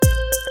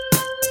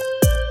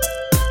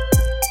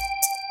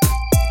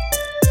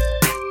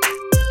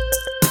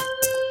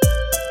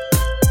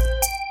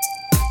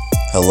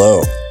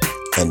Hello,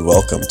 and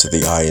welcome to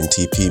the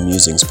INTP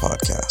Musings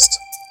podcast.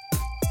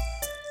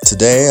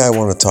 Today I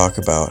want to talk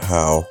about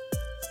how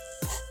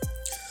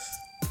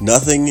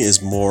nothing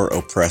is more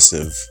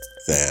oppressive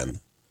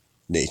than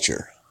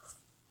nature.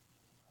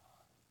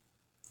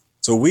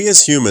 So we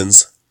as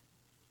humans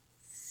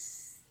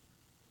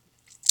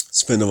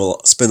spend a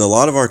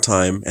lot of our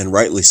time, and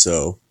rightly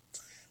so,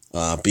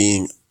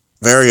 being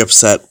very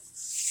upset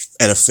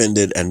and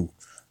offended and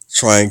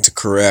trying to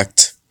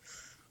correct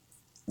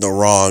the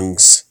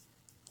wrongs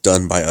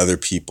done by other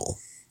people.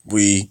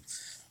 We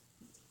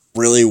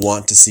really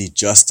want to see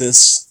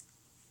justice,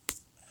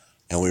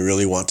 and we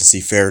really want to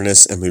see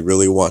fairness, and we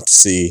really want to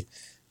see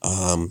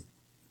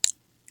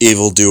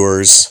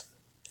evildoers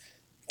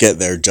get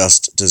their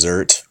just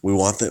desert. We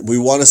want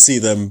to see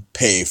them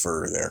pay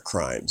for their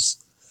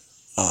crimes,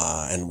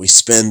 and we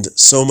spend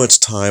so much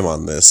time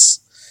on this.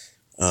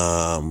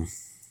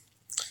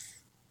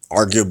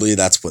 Arguably,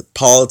 that's what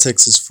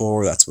politics is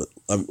for. That's what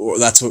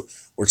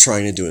we're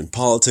trying to do in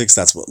politics.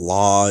 That's what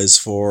law is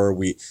for.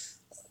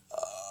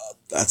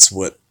 That's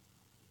what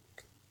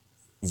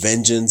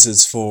vengeance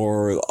is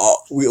for.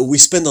 We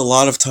spend a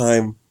lot of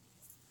time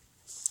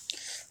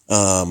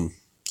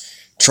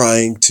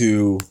trying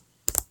to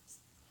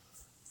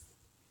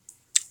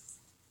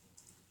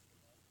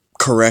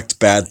correct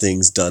bad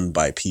things done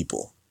by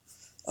people,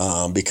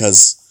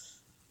 because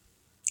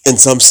in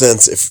some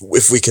sense,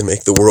 if we can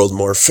make the world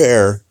more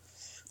fair,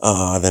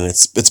 then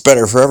it's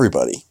better for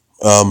everybody.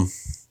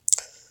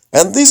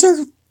 And this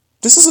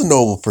is a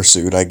noble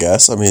pursuit, I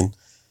guess. I mean,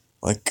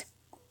 like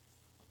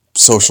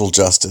social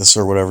justice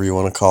or whatever you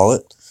want to call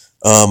it.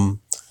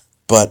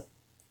 But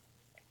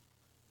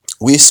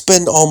we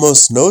spend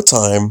almost no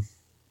time.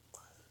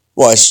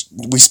 Well,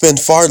 we spend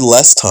far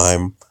less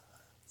time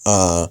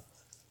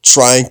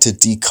trying to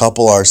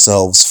decouple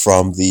ourselves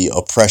from the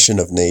oppression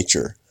of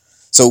nature.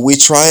 So we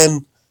try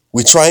and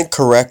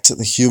correct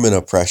the human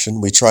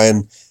oppression. We try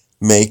and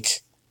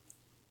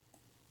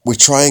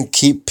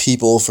keep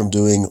people from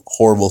doing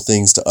horrible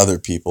things to other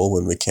people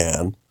when we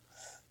can,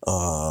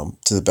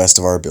 to the best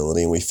of our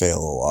ability, and we fail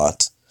a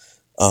lot.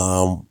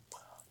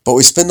 But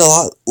we spend a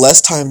lot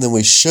less time than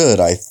we should,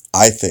 I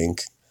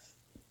think,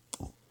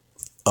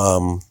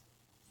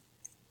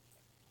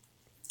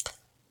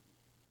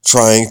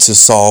 trying to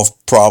solve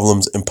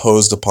problems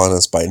imposed upon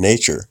us by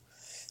nature.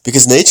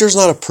 Because nature's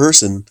not a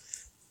person.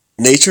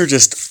 Nature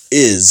just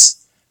is.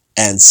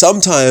 And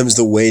sometimes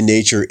the way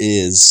nature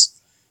is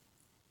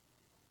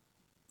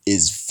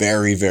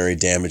very, very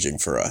damaging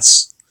for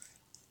us.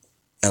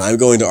 And I'm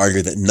going to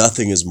argue that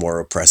nothing is more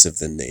oppressive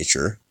than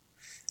nature,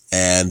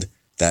 and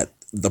that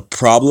the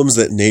problems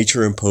that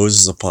nature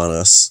imposes upon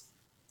us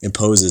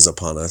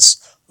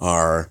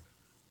are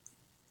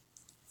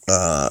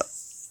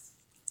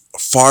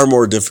far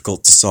more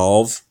difficult to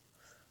solve,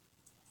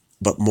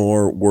 but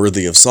more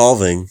worthy of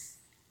solving.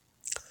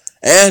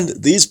 And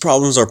these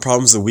problems are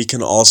problems that we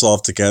can all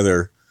solve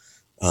together,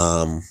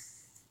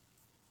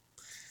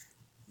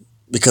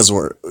 because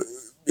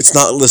it's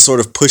not this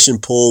sort of push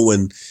and pull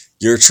when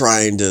you're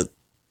trying to,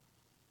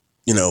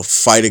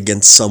 fight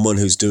against someone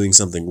who's doing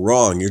something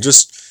wrong. You're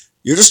just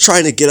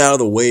trying to get out of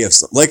the way of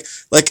something.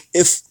 Like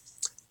if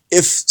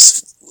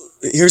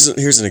here's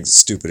a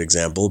stupid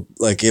example.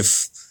 Like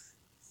if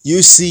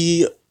you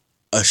see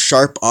a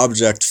sharp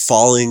object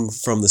falling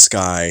from the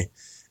sky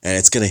and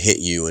it's going to hit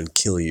you and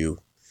kill you,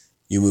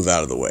 you move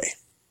out of the way.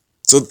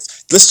 So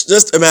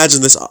just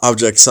imagine this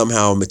object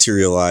somehow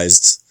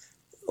materialized,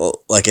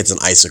 like it's an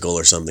icicle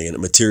or something, and it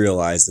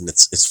materialized and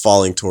it's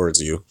falling towards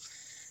you.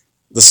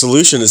 The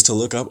solution is to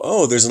look up,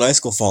 oh, there's an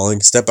icicle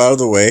falling, step out of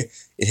the way,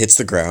 it hits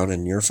the ground,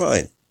 and you're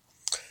fine.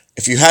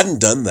 If you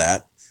hadn't done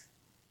that,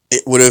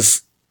 it would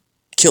have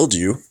killed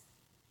you,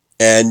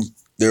 and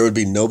there would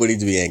be nobody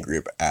to be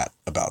angry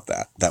about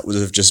that. That would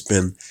have just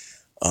been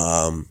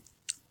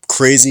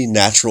crazy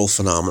natural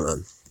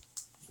phenomenon.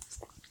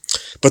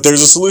 But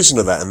there's a solution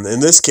to that, and in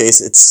this case,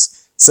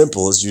 it's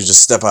simple, as you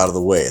just step out of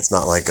the way. It's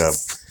not like a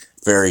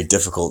very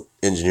difficult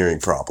engineering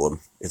problem.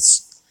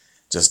 It's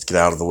just get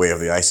out of the way of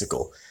the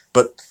icicle.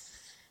 But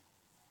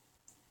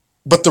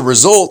the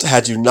result,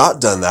 had you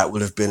not done that,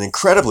 would have been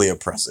incredibly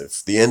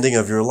oppressive. The ending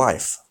of your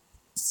life.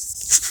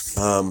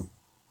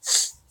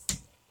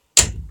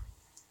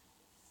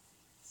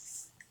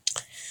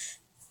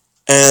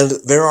 And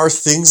there are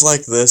things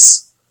like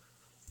this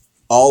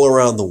all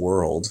around the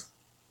world,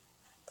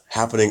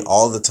 happening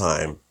all the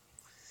time,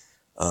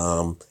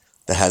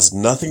 that has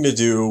nothing to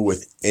do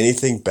with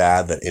anything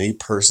bad that any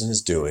person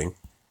is doing.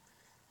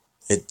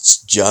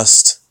 It's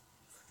just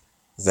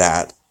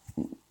that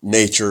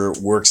nature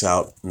works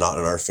out not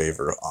in our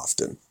favor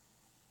often.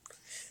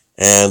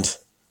 And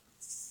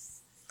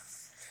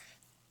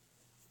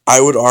I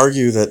would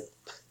argue that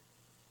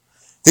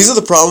these are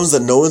the problems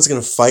that no one's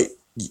going to fight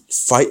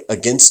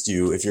against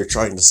you if you're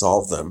trying to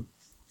solve them.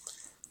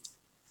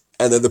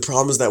 And they're the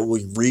problems that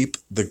will reap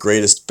the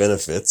greatest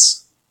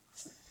benefits.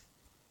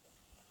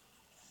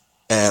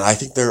 And I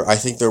think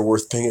they're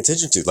worth paying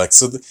attention to. Like,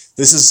 so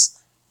this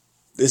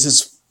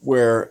is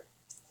where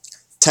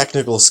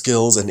technical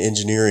skills and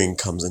engineering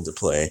comes into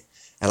play.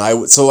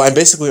 And so I'm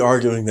basically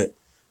arguing that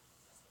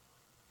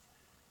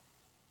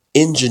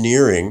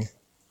engineering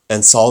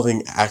and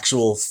solving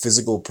actual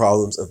physical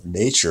problems of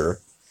nature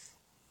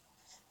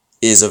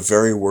is a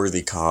very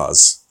worthy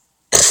cause.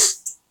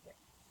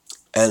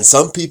 And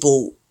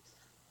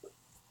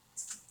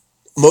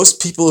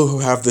most people who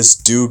have this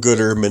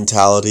do-gooder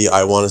mentality,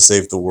 I want to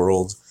save the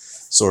world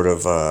sort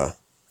of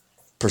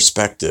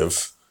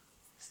perspective,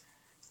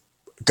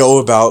 go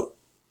about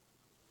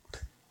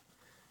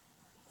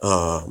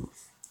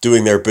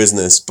doing their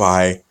business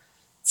by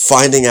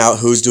finding out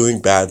who's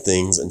doing bad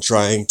things and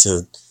trying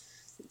to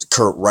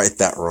right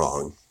that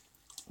wrong.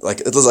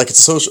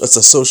 It's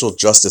a social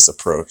justice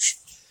approach.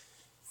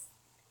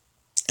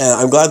 And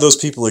I'm glad those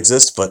people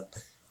exist, but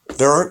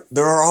there aren't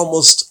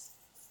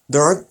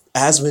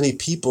as many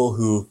people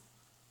who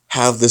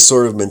have this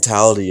sort of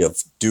mentality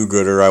of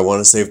do-gooder, I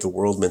want to save the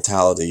world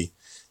mentality,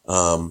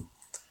 but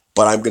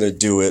I'm going to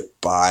do it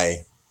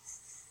by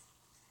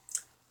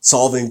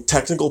solving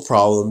technical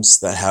problems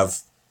that have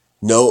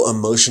no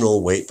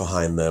emotional weight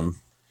behind them.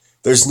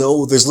 There's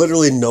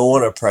literally no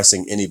one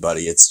oppressing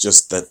anybody. It's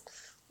just that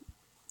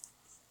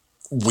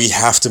we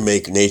have to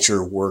make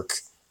nature work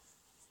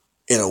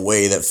in a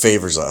way that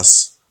favors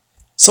us.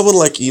 Someone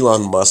like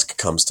Elon Musk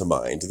comes to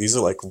mind. These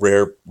are like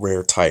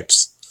rare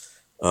types.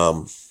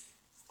 But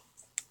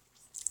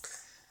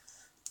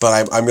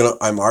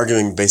I'm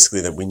arguing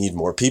basically that we need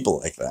more people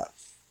like that.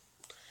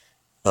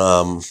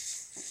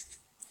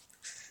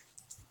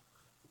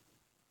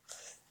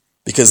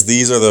 Because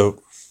these are the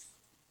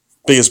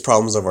biggest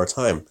problems of our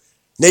time.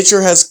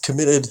 Nature has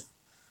committed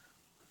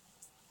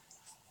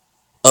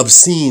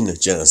obscene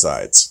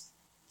genocides.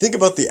 Think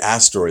about the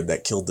asteroid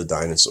that killed the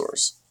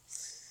dinosaurs.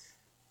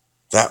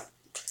 That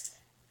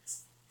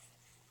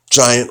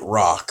giant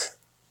rock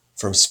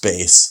from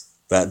space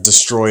that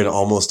destroyed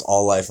almost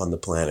all life on the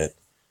planet.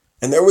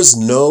 And there was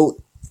no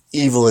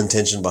evil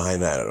intention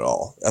behind that at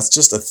all. That's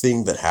just a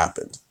thing that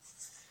happened.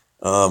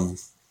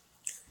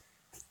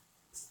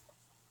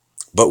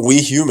 But we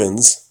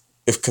humans,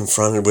 if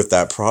confronted with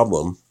that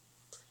problem,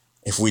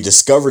 if we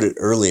discovered it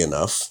early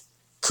enough,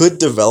 could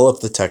develop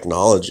the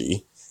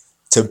technology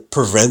to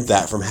prevent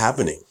that from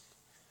happening.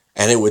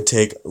 And it would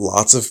take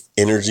lots of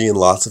energy and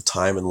lots of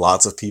time and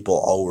lots of people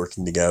all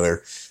working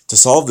together to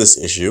solve this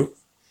issue,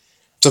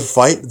 to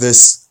fight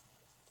this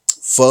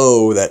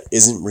foe that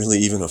isn't really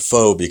even a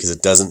foe because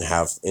it doesn't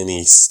have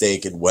any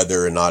stake in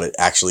whether or not it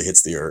actually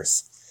hits the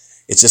earth.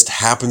 It just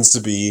happens to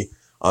be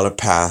on a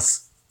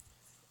path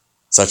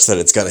such that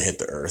it's going to hit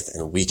the earth,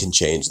 and we can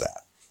change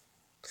that.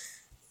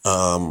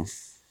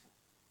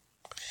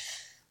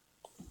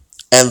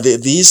 And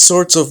these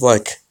sorts of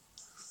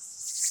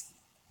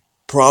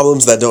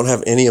problems that don't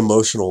have any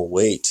emotional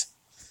weight,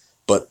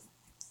 but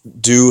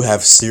do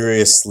have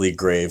seriously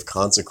grave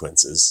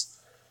consequences,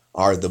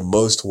 are the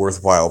most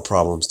worthwhile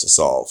problems to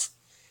solve.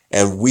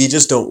 And we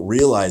just don't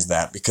realize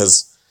that,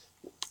 because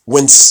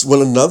when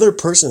another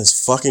person is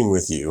fucking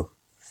with you,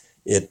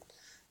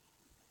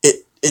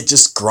 it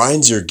just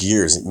grinds your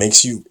gears. It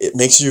makes you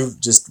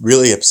just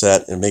really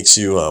upset. It makes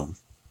you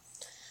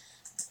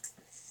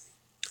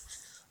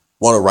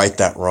want to right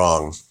that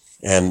wrong.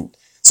 And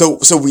so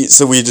we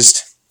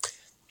just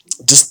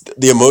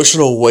the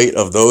emotional weight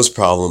of those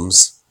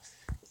problems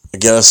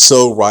get us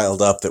so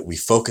riled up that we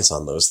focus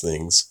on those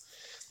things.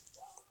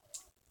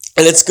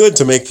 And it's good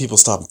to make people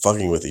stop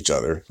fucking with each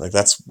other. Like,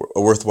 that's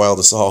worthwhile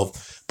to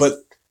solve. But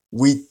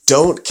we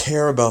don't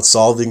care about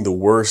solving the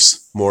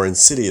worse, more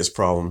insidious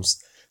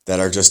problems that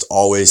are just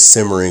always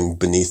simmering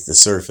beneath the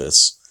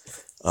surface,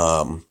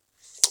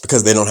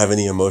 because they don't have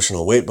any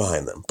emotional weight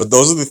behind them. But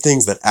those are the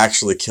things that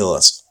actually kill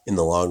us in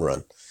the long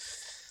run.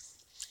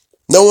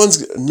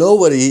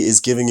 Nobody is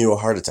giving you a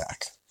heart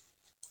attack.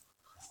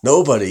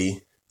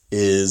 Nobody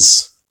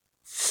is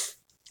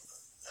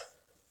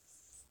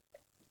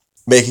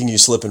making you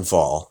slip and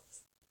fall,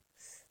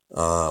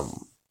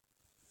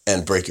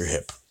 and break your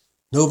hip.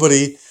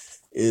 Nobody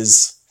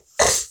is.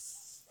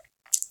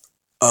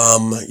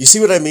 You see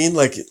what I mean?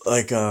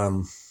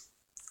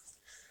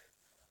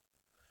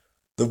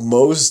 The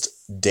most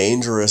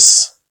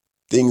dangerous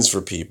things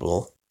for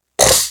people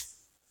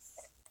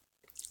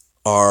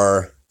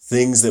are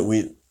things that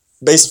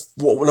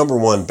number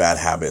one, bad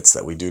habits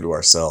that we do to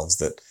ourselves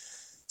that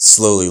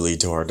slowly lead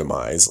to our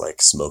demise,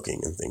 like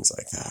smoking and things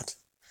like that.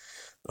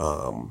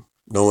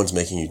 No one's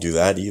making you do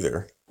that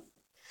either.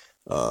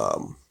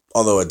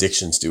 Although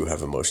addictions do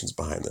have emotions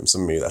behind them, so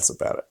maybe that's a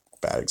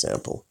bad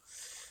example.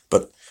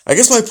 But I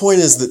guess my point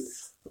is that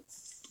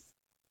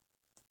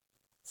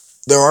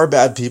there are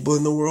bad people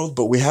in the world,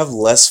 but we have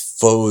less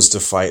foes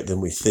to fight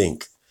than we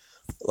think.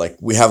 Like,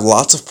 we have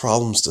lots of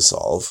problems to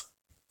solve,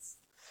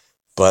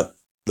 but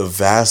the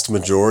vast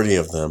majority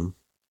of them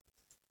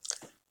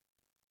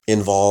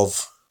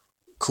involve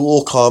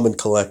cool, calm, and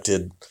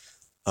collected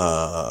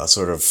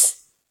sort of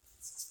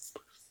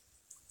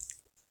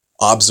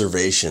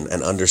observation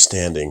and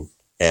understanding,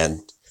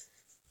 and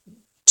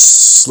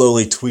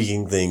slowly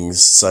tweaking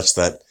things such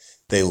that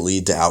they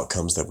lead to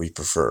outcomes that we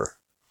prefer.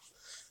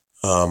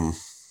 Um,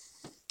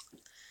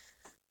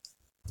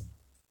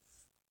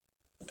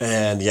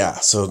 and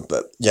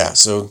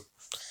so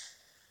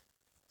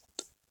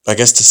I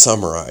guess to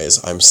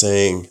summarize, I'm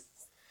saying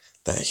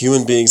that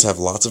human beings have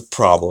lots of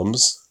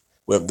problems.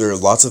 There are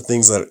lots of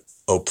things that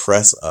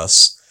oppress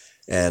us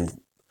and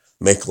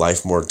make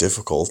life more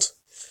difficult.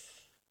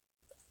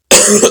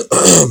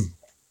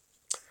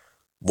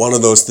 One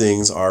of those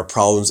things are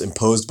problems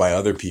imposed by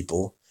other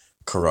people,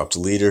 corrupt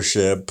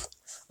leadership,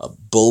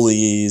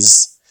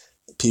 bullies,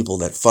 people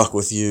that fuck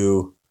with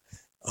you.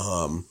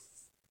 Um,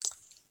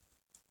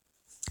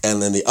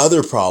 and then the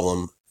other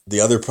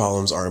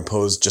problems are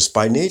imposed just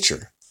by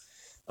nature.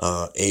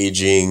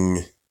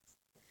 Aging,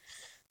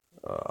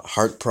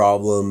 heart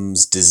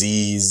problems,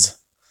 disease.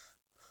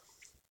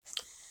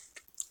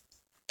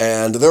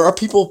 And there are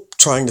people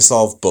trying to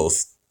solve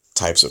both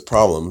types of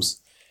problems,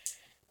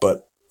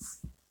 but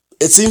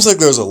it seems like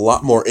there's a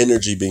lot more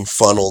energy being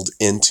funneled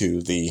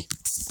into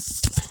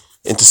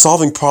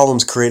solving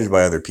problems created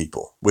by other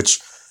people,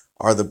 which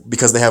are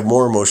because they have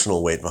more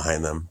emotional weight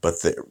behind them, but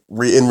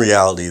in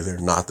reality they're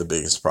not the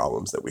biggest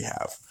problems that we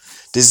have.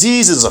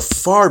 Disease is a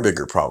far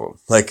bigger problem.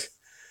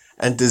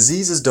 And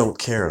diseases don't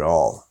care at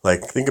all.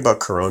 Think about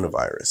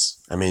coronavirus.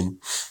 I mean,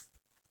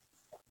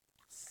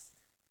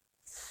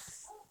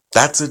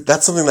 that's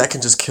something that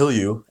can just kill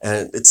you,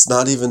 and it's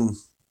not even.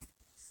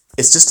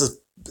 It's just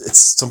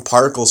it's some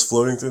particles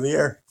floating through the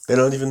air.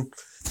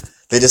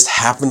 They just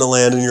happen to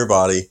land in your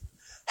body,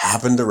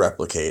 happen to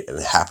replicate, and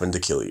happen to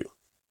kill you.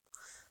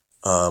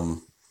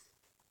 Um,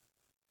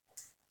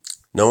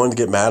 no one to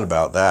get mad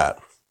about that.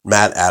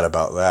 Mad at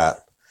about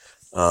that.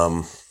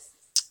 Um,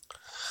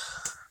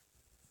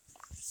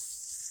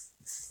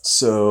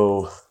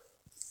 so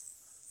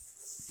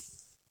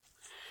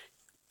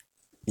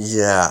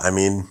yeah, I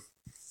mean,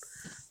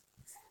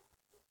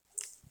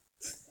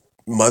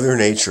 Mother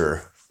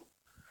Nature,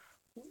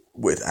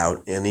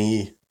 without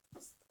any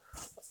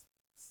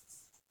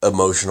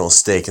emotional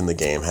stake in the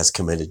game, has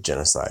committed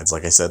genocides.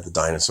 Like I said, the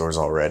dinosaurs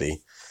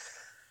already,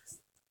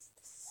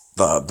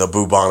 the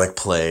bubonic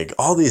plague,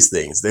 all these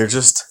things. They're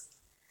just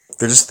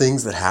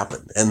things that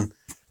happen, and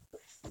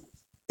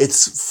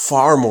it's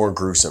far more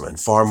gruesome and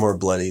far more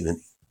bloody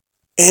than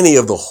any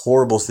of the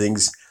horrible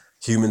things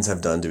humans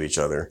have done to each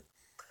other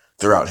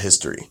throughout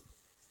history.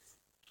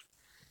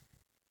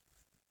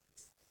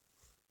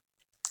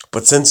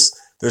 But since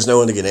there's no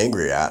one to get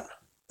angry at,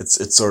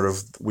 it's sort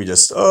of we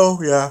just, oh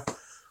yeah,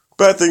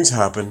 bad things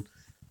happen.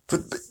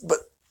 But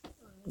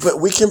but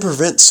we can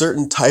prevent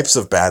certain types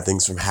of bad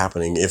things from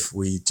happening if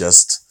we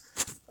just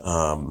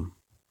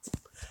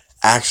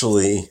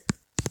actually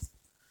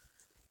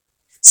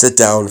sit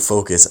down,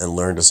 focus, and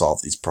learn to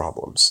solve these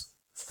problems.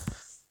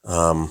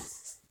 Um,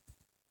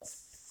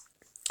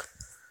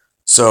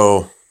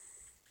 so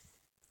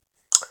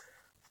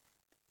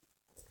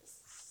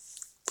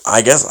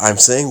I guess I'm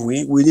saying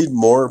we need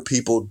more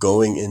people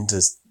going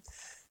into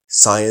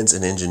science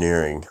and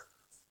engineering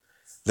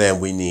than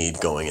we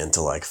need going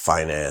into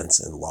finance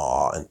and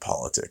law and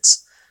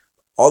politics.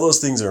 All these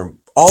things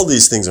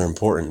are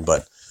important,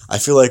 but I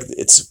feel like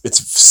it's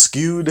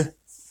skewed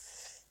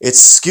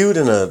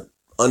in a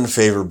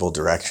unfavorable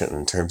direction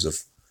in terms of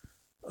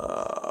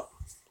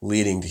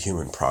leading to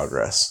human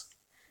progress.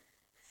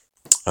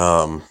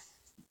 Um,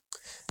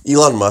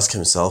 Elon Musk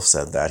himself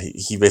said that.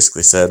 He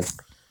basically said,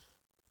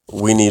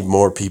 we need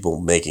more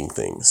people making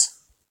things.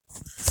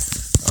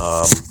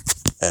 Um,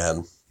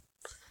 and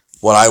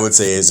what I would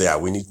say is, yeah,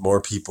 we need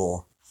more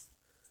people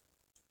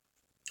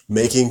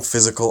making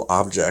physical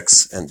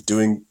objects and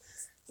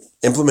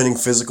implementing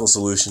physical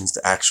solutions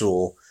to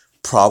actual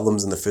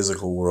problems in the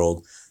physical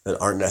world that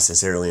aren't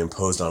necessarily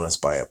imposed on us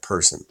by a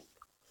person.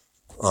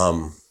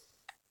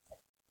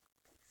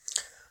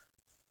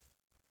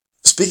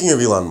 Speaking of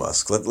Elon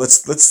Musk,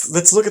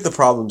 let's look at the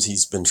problems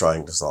he's been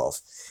trying to solve.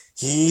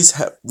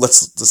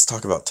 Let's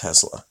talk about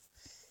Tesla.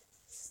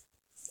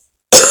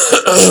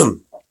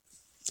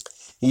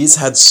 He's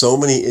had so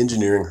many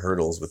engineering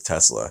hurdles with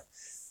Tesla,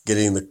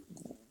 getting the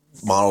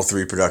Model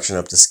 3 production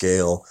up to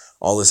scale,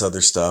 all this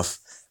other stuff.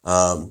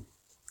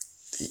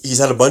 He's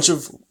had a bunch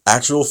of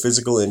actual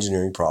physical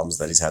engineering problems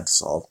that he's had to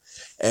solve,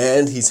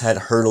 and he's had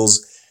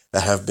hurdles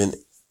that have been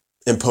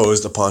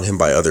imposed upon him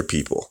by other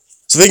people.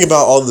 So think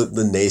about all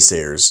the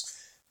naysayers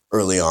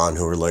early on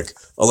who were like,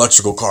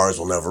 electrical cars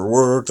will never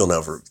work,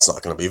 it's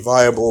not going to be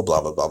viable, blah,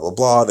 blah, blah, blah,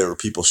 blah. There were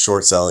people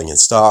short selling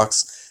his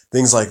stocks,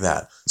 things like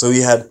that. So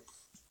he had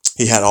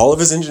all of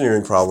his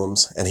engineering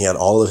problems, and he had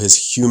all of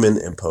his human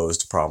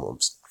imposed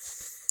problems.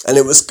 And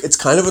it's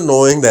kind of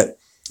annoying that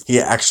he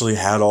actually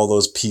had all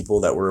those people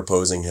that were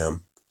opposing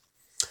him.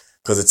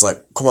 Because it's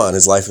like, come on,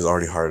 his life is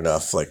already hard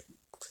enough.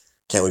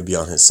 Can't we be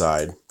on his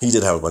side? He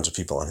did have a bunch of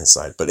people on his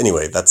side. But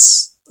anyway,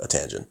 that's a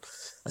tangent.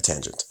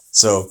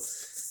 So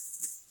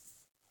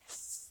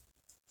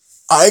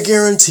I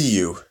guarantee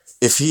you,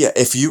 if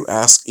you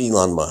ask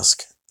Elon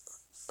Musk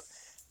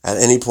at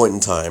any point in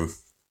time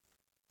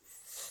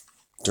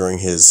during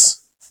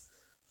his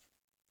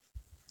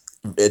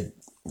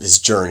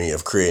journey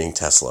of creating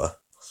Tesla,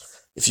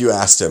 if you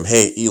asked him,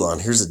 hey, Elon,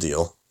 here's the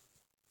deal.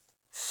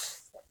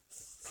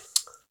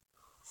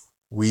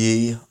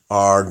 we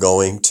are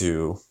going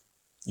to,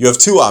 you have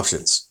two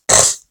options.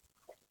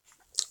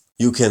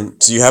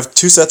 So you have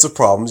two sets of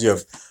problems. You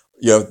have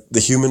the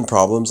human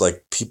problems,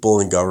 like people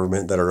in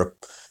government that are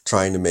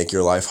trying to make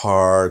your life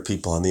hard,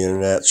 people on the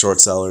internet,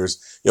 short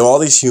sellers. You have all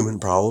these human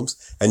problems,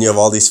 and you have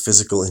all these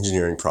physical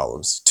engineering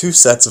problems. Two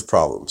sets of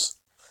problems.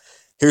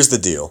 Here's the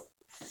deal.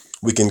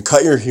 We can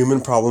cut your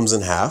human problems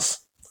in half,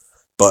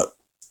 but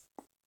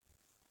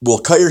we'll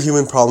cut your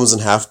human problems in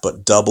half,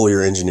 but double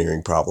your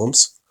engineering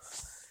problems.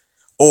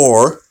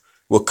 Or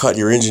we'll cut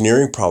your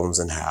engineering problems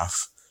in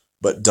half,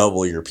 but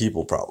double your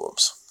people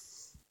problems.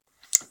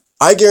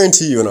 I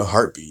guarantee you in a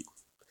heartbeat,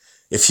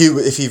 if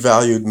he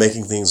valued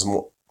making things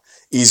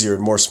easier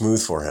and more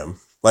smooth for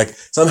him, like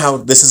somehow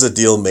this is a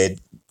deal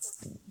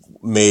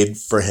made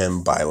for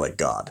him by like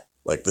God.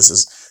 Like this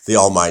is the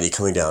Almighty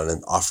coming down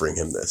and offering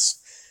him this.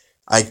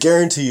 I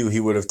guarantee you he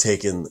would have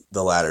taken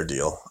the latter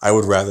deal. I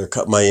would rather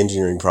cut my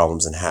engineering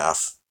problems in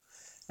half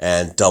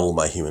and double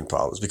my human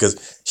problems,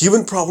 because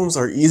human problems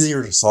are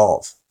easier to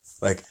solve.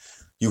 Like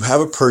you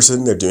have a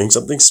person, they're doing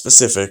something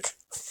specific,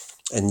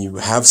 and you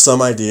have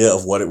some idea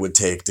of what it would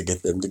take to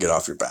get them to get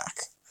off your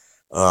back.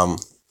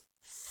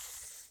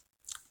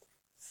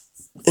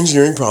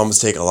 Engineering problems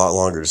take a lot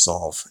longer to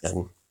solve,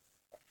 and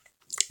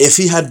if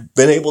he had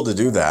been able to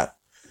do that,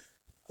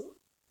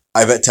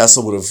 I bet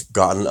Tesla would have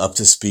gotten up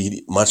to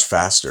speed much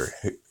faster.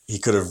 He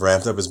could have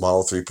ramped up his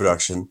Model 3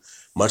 production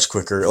much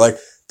quicker. Like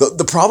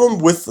the problem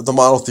with the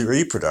Model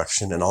 3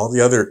 production and all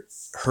the other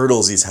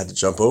hurdles he's had to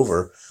jump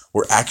over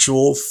were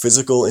actual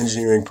physical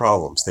engineering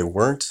problems. They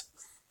weren't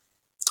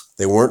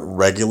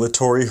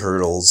regulatory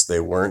hurdles. They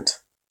weren't,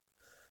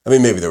 I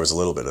mean, maybe there was a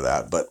little bit of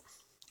that, but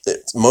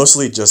it's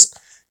mostly just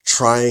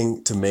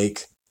trying to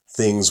make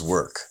things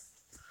work.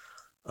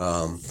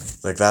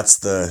 Like that's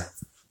the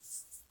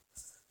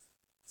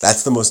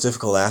most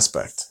difficult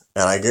aspect.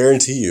 And I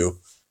guarantee you,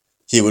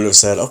 he would have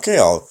said, okay,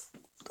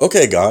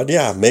 God,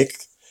 yeah,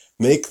 make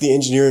the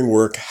engineering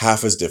work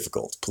half as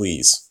difficult,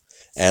 please.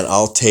 And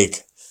I'll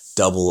take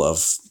double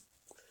of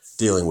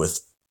dealing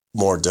with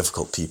more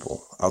difficult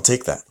people. I'll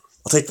take that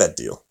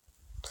deal.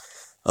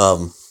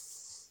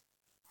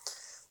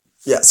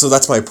 Yeah, so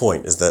that's my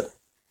point, is that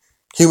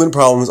human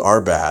problems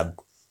are bad,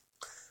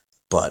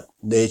 but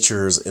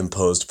nature's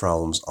imposed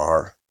problems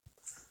are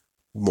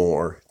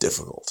more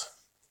difficult.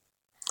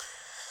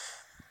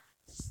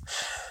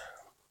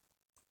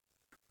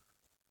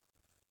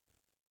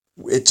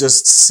 It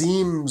just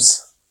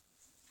seems,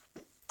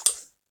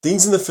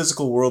 things in the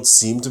physical world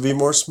seem to be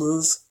more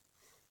smooth,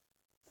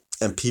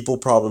 and people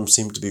problems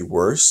seem to be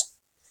worse,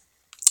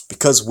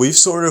 because we've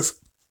sort of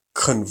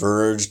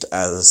converged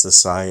as a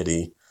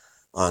society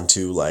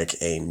onto like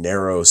a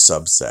narrow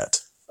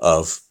subset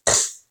of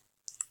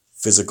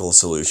physical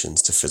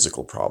solutions to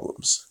physical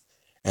problems.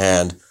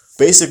 And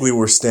basically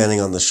we're standing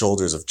on the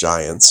shoulders of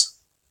giants.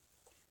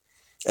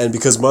 And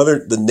because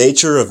the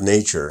nature of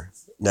nature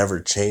never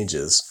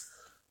changes,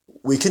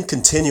 we can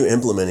continue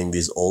implementing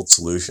these old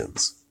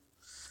solutions.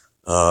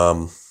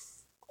 And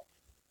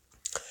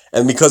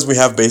because we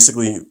have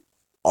basically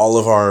all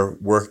of our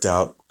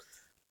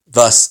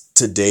thus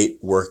to date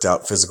worked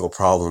out physical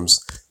problems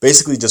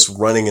basically just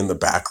running in the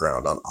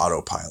background on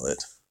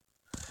autopilot.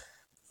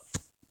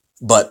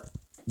 But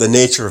the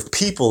nature of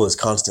people is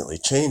constantly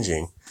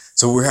changing,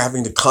 so we're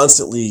having to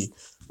constantly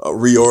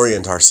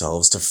reorient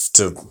ourselves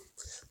to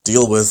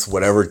deal with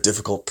whatever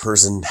difficult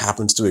person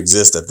happens to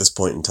exist at this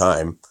point in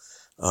time.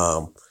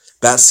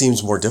 That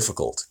seems more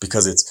difficult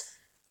because it's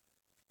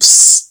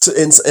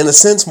in a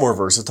sense more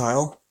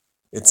versatile.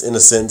 It's in a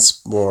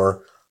sense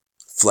more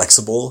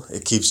flexible.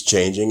 It keeps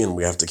changing, and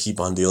we have to keep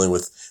on dealing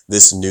with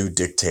this new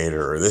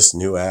dictator or this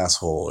new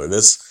asshole or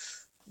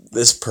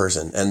this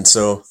person. And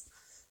so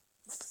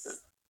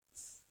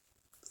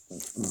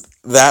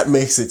that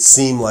makes it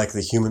seem like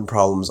the human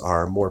problems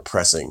are more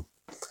pressing.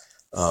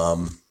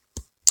 But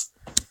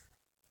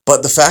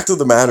the fact of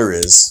the matter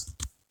is,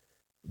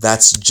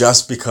 that's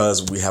just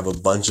because we have a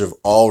bunch of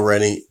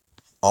already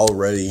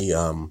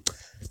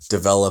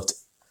developed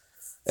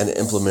and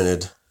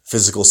implemented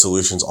physical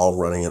solutions all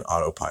running in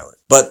autopilot.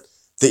 But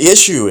the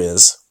issue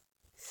is,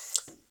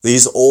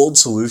 these old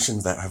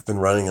solutions that have been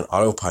running in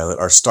autopilot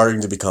are starting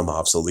to become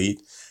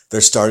obsolete.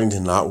 They're starting to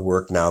not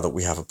work now that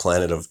we have a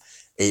planet of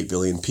 8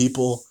 billion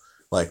people.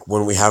 Like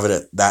when we have it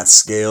at that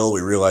scale,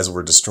 we realize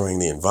we're destroying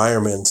the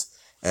environment.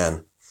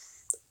 And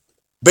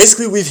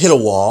basically we've hit a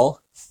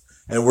wall,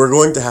 and we're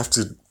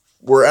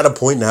at a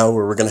point now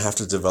where we're going to have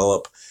to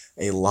develop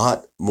a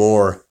lot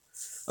more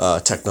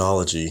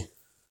technology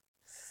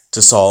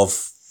to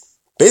solve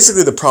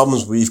basically the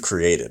problems we've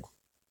created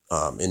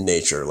in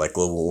nature, like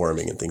global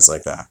warming and things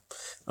like that.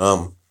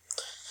 And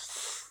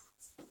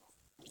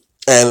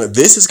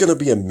this is going to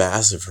be a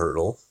massive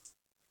hurdle.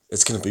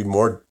 It's going to be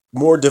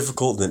more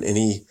difficult than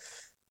any,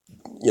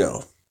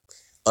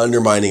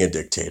 undermining a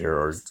dictator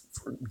or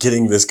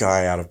getting this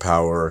guy out of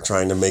power or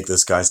trying to make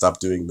this guy stop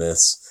doing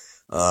this.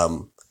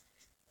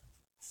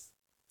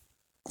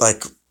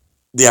 Like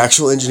the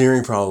actual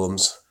engineering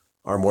problems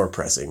are more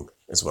pressing,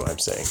 is what I'm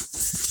saying.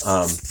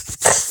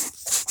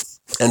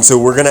 And so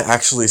we're going to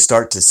actually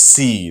start to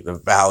see the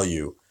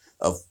value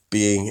of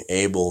being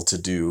able to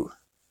do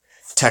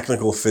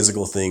technical,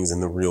 physical things in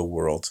the real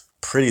world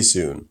pretty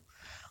soon.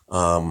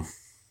 I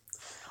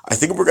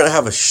think we're going to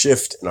have a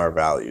shift in our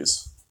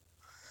values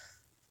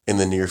in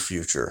the near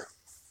future,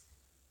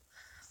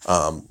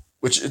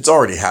 which it's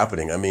already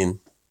happening. I mean,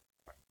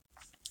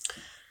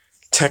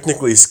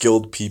 technically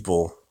skilled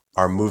people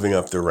are moving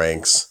up the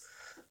ranks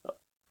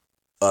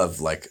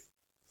of like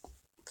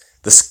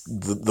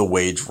the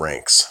wage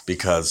ranks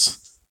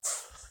because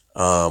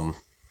we're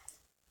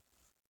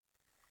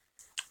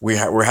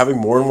having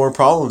more and more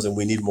problems, and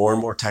we need more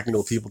and more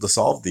technical people to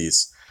solve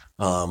these.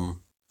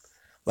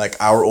 Like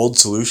our old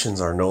solutions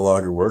are no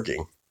longer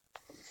working.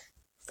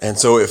 And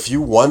so if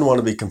you want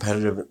to be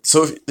competitive,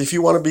 so if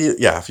you want to be,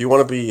 if you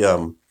want to be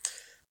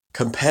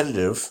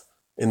competitive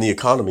in the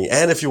economy,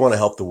 and if you want to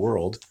help the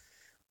world,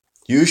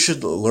 you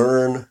should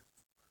learn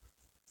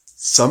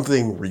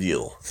something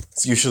real.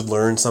 You should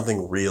learn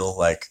something real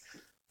like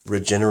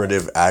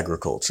regenerative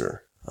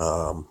agriculture,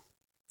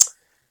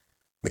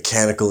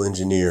 mechanical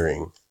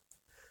engineering,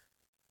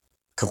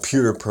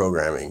 computer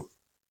programming,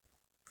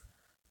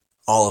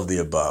 all of the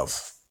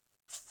above.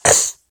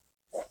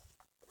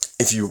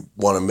 If you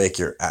want to make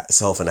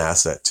yourself an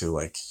asset to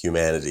like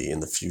humanity in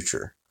the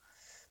future,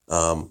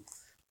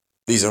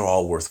 these are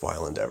all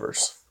worthwhile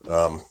endeavors.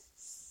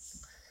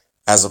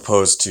 As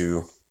opposed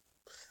to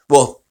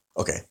the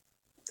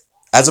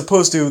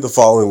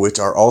following, which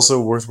are also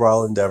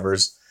worthwhile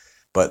endeavors,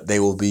 but they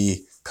will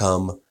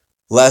become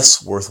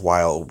less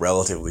worthwhile,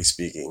 relatively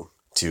speaking,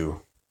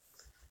 to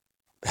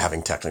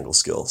having technical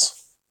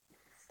skills: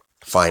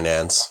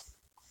 finance,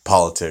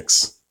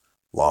 politics,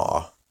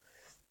 law,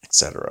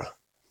 etc.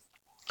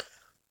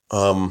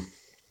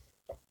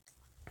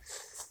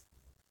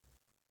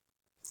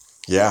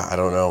 I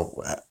don't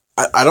know.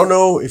 I don't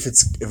know if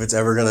it's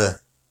ever gonna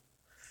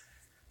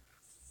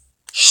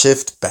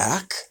shift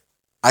back.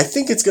 I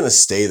think it's gonna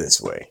stay this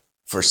way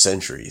for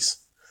centuries,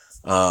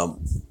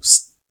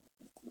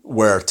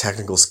 where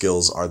technical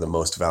skills are the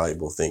most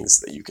valuable things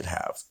that you could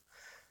have.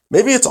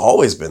 Maybe it's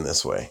always been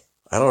this way.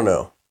 I don't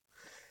know.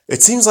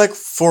 It seems like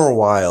for a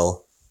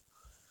while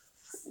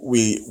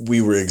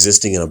we were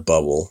existing in a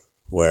bubble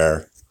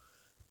where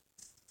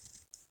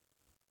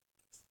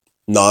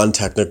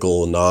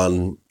non-technical,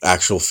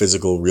 non-actual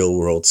physical,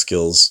 real-world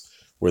skills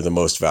were the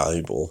most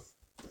valuable.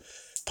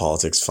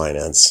 Politics,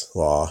 finance,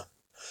 law.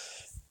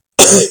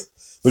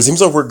 But it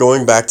seems like we're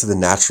going back to the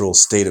natural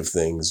state of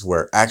things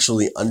where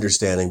actually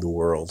understanding the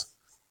world,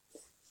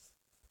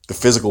 the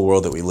physical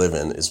world that we live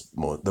in, is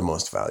the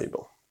most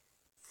valuable.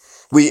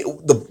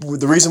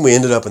 The reason we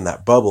ended up in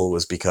that bubble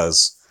was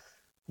because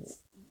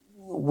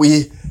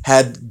we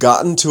had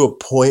gotten to a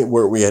point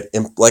where we had,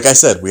 like I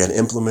said, we had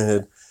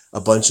implemented a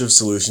bunch of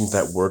solutions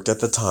that worked at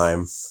the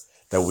time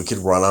that we could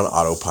run on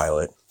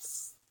autopilot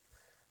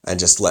and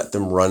just let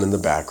them run in the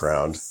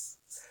background.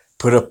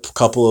 Put a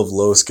couple of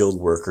low-skilled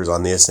workers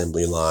on the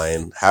assembly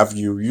line. Have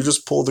you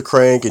just pull the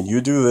crank and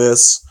you do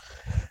this,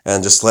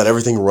 and just let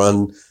everything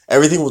run.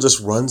 Everything will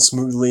just run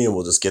smoothly, and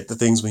we'll just get the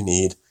things we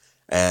need.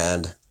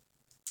 And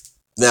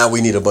now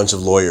we need a bunch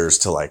of lawyers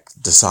to like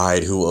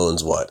decide who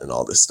owns what and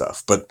all this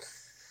stuff. But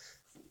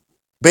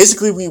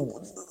basically,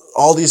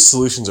 all these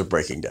solutions are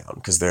breaking down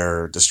because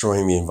they're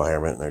destroying the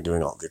environment and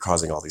they're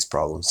causing all these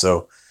problems.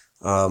 So,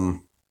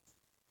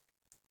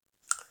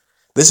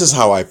 this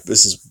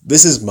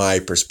is my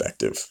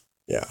perspective.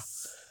 Yeah.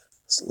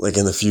 Like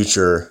in the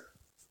future,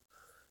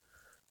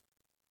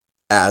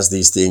 as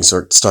these things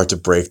start to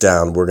break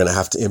down, we're going to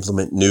have to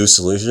implement new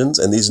solutions,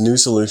 and these new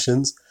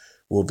solutions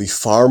will be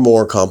far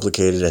more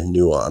complicated and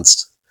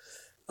nuanced,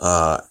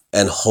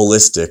 and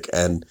holistic,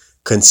 and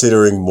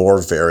considering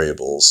more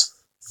variables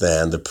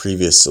than the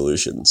previous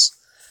solutions.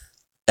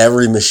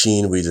 Every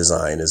machine we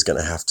design is going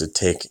to have to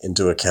take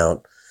into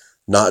account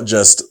not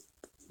just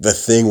the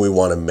thing we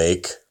want to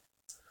make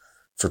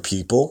for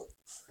people,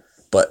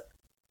 but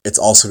it's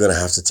also going to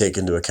have to take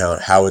into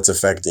account how it's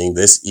affecting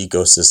this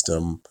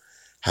ecosystem,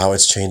 how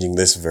it's changing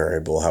this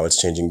variable, how it's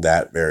changing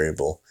that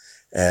variable.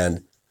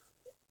 And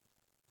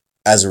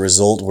as a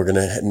result, we're going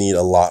to need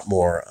a lot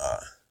more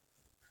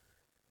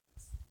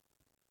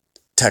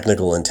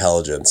technical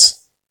intelligence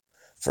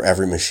for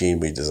every machine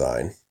we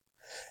design.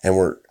 And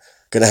we're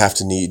going to have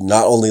to need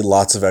not only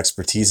lots of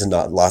expertise in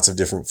not lots of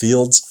different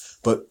fields,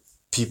 but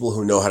people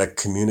who know how to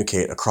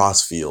communicate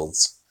across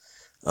fields,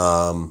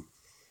 and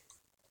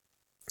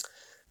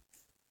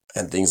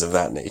things of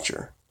that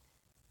nature.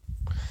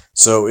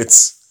 So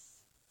it's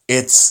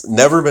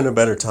never been a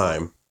better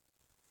time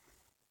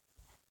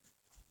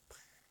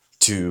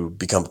to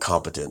become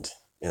competent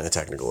in a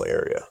technical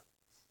area.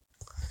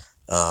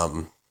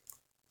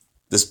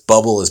 This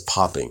bubble is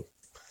popping.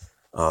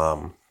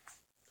 And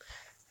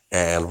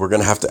we're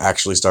going to have to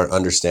actually start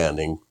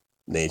understanding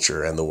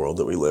nature and the world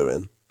that we live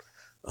in.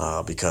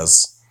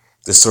 Because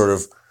this sort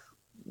of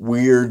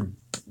weird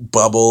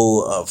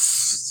bubble of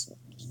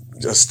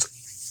just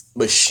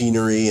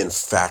machinery and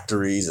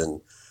factories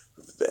and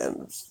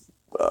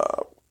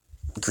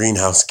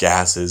greenhouse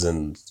gases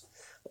and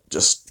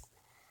just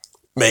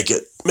make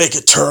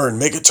it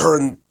turn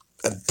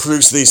and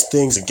produce these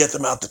things and get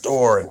them out the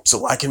door, and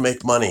so I can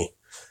make money.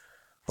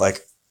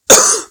 Like,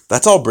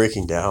 that's all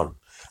breaking down.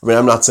 I mean,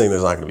 I'm not saying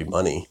there's not going to be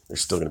money.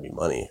 There's still going to be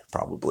money,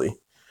 probably.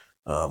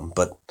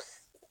 But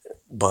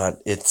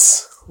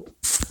it's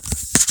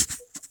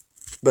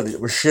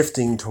we're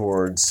shifting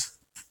towards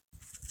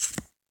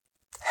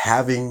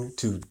having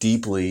to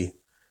deeply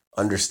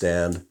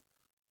understand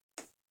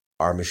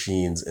our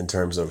machines in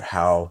terms of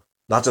how,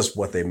 not just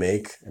what they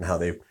make and how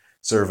they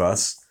serve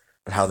us,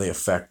 but how they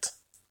affect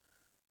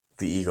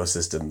the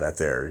ecosystem that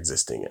they're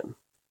existing in.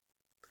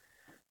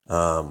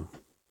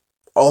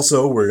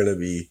 Also, we're going to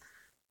be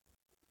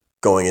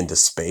going into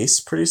space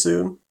pretty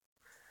soon.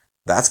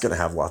 That's going to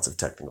have lots of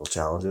technical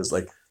challenges.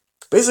 Like,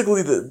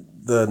 basically,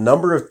 the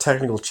number of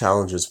technical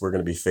challenges we're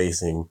going to be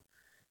facing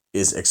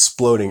is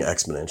exploding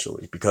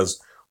exponentially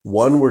because,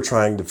 one, we're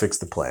trying to fix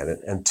the planet,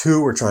 and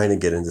two, we're trying to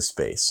get into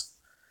space.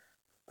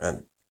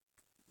 And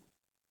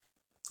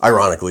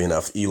ironically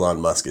enough,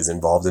 Elon Musk is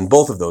involved in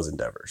both of those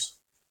endeavors.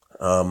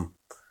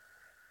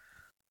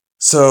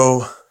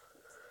 So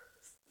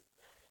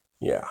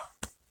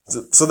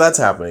that's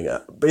happening.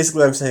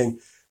 Basically, I'm saying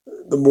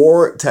the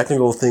more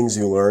technical things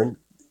you learn,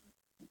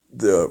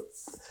 the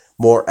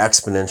more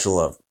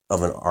exponential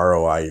of an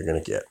ROI you're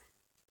going to get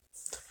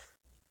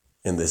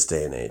in this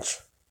day and age.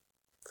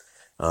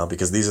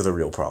 Because these are the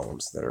real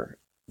problems that are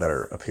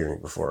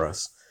appearing before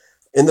us.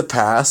 In the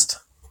past,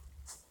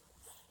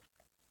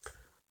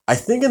 I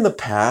think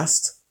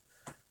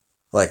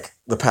like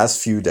the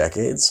past few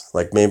decades,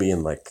 like maybe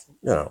in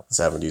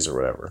 70s or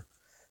whatever,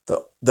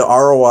 the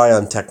ROI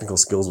on technical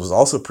skills was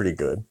also pretty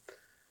good,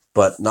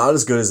 but not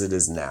as good as it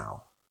is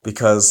now.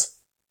 Because,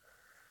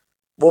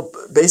 well,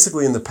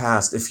 basically in the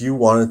past, if you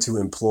wanted to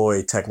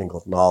employ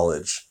technical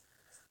knowledge,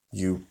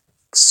 you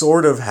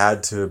sort of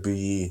had to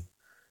be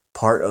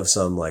part of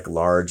some like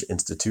large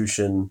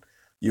institution.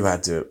 You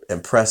had to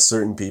impress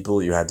certain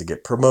people. You had to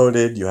get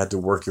promoted. You had to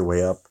work your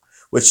way up,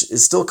 which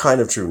is still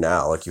kind of true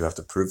now. Like, you have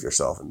to prove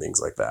yourself and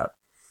things like that.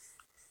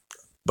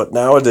 But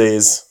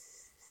nowadays,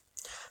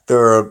 there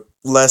are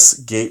less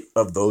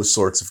of those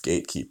sorts of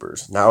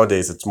gatekeepers.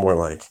 Nowadays, it's more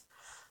like,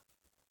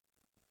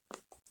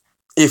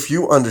 if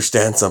you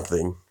understand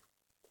something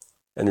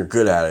and you're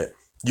good at it,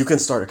 you can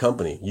start a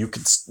company. You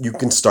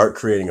can start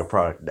creating a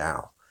product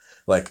now.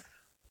 Like,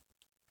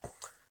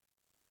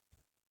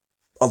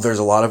 there's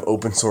a lot of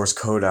open source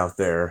code out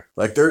there.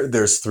 Like,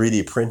 there's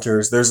 3D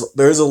printers.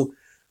 There's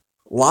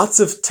lots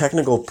of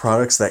technical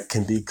products that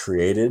can be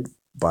created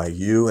by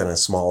you and a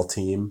small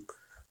team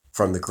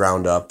from the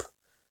ground up,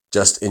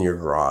 just in your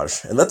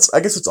garage. And I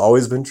guess it's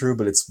always been true,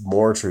 but it's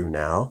more true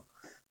now.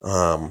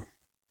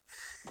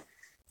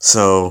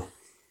 So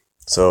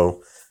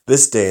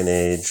this day and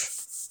age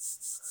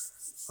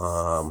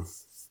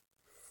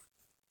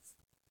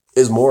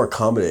is more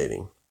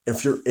accommodating.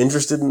 If you're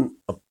interested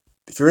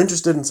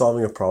in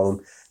solving a problem,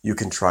 you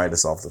can try to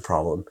solve the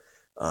problem.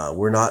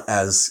 We're not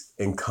as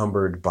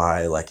encumbered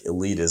by like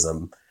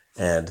elitism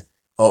and,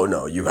 oh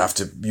no, you have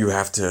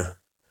to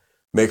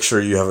make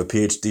sure you have a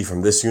PhD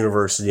from this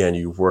university and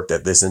you've worked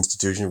at this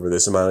institution for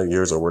this amount of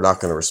years, or we're not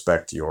going to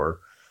respect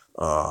your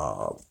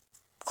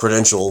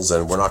credentials,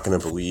 and we're not going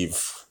to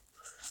believe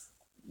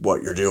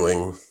what you're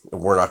doing.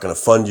 We're not going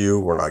to fund you.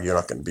 You're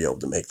not going to be able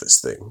to make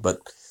this thing. But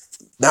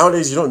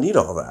nowadays, you don't need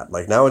all that.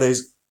 Like,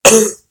 nowadays,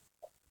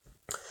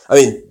 I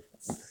mean,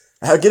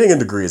 getting a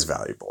degree is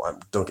valuable.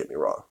 Don't get me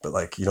wrong, but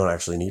like, you don't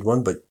actually need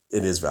one, but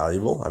it is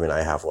valuable. I mean,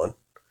 I have one.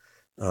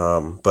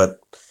 But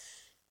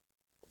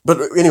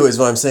anyways,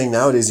 what I'm saying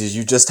nowadays is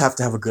you just have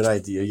to have a good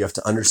idea. You have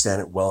to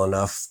understand it well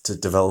enough to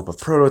develop a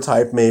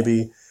prototype,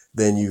 maybe.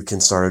 Then you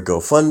can start a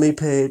GoFundMe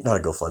page, not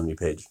a GoFundMe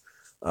page,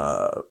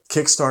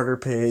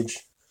 Kickstarter page.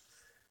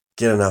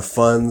 Get enough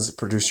funds,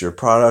 produce your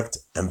product,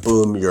 and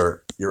boom,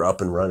 you're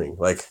up and running.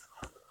 Like,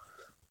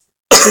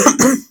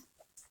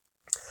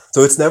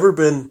 so it's never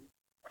been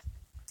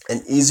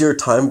an easier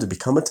time to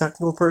become a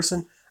technical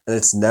person, and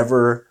it's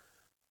never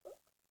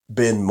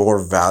been more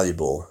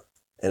valuable,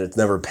 and it's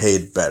never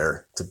paid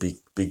better to be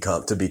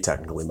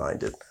technically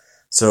minded.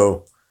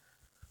 So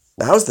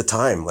now's the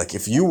time. Like,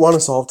 if you want to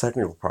solve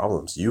technical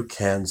problems, you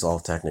can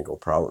solve technical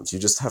problems. You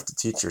just have to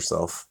teach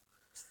yourself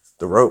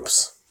the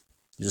ropes.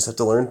 You just have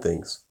to learn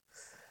things.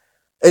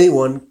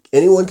 Anyone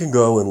can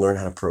go and learn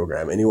how to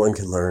program. Anyone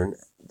can learn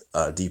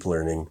deep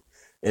learning.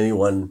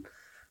 Anyone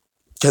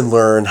can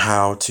learn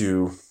how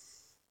to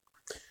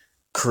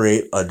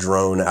create a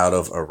drone out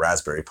of a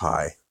Raspberry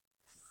Pi.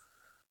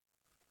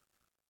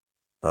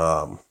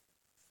 So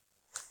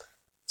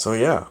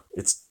yeah,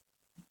 it's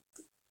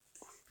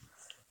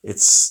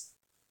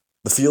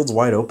the field's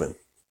wide open,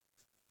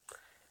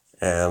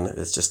 and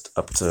it's just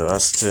up to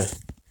us to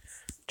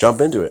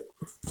jump into it.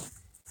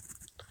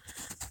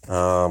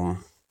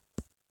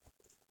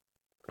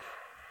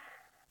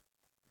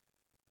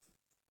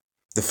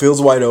 The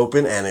field's wide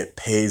open, and it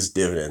pays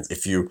dividends.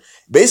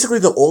 Basically,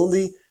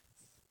 the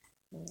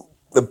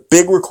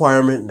big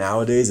requirement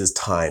nowadays is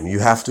time. You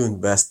have to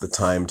invest the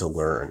time to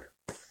learn.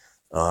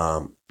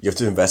 You have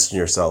to invest in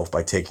yourself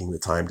by taking the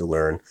time to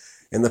learn.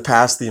 In the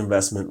past, the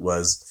investment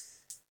was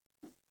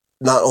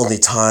not only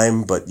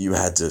time, but you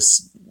had to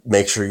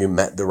make sure you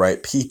met the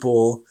right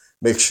people,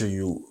 make sure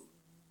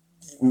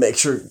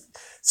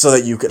so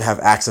that you could have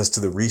access to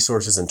the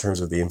resources in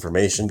terms of the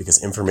information,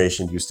 because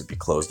information used to be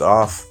closed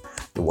off.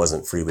 It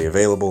wasn't freely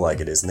available like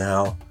it is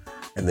now.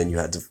 And then you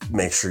had to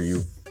make sure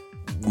you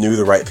knew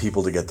the right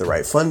people to get the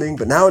right funding.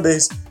 But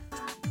nowadays,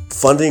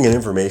 funding and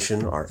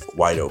information are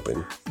wide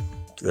open.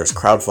 There's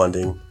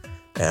crowdfunding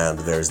and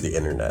there's the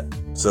internet.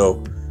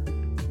 So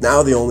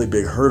now the only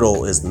big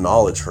hurdle is the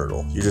knowledge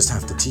hurdle. You just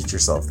have to teach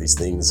yourself these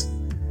things.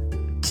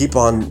 Keep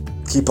on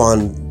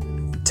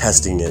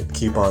testing it,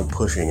 keep on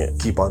pushing it,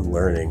 keep on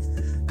learning.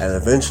 And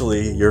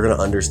eventually you're going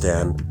to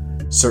understand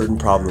certain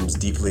problems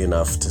deeply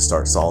enough to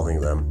start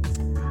solving them.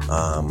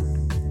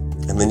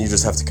 And then you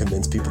just have to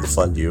convince people to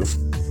fund you.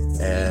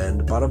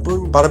 And bada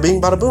boom, bada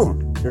bing, bada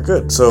boom. You're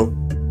good. So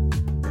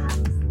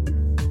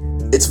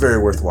it's very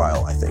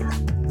worthwhile, I think,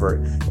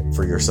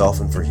 for yourself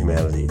and for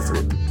humanity, for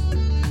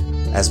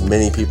as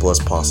many people as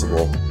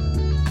possible,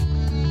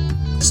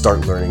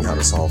 start learning how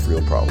to solve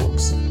real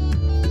problems.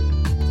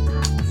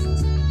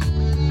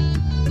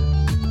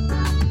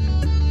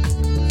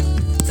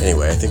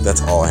 Anyway, I think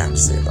that's all I have to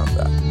say about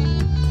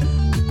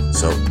that.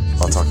 So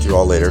I'll talk to you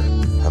all later.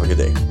 Have a good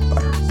day.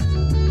 Bye.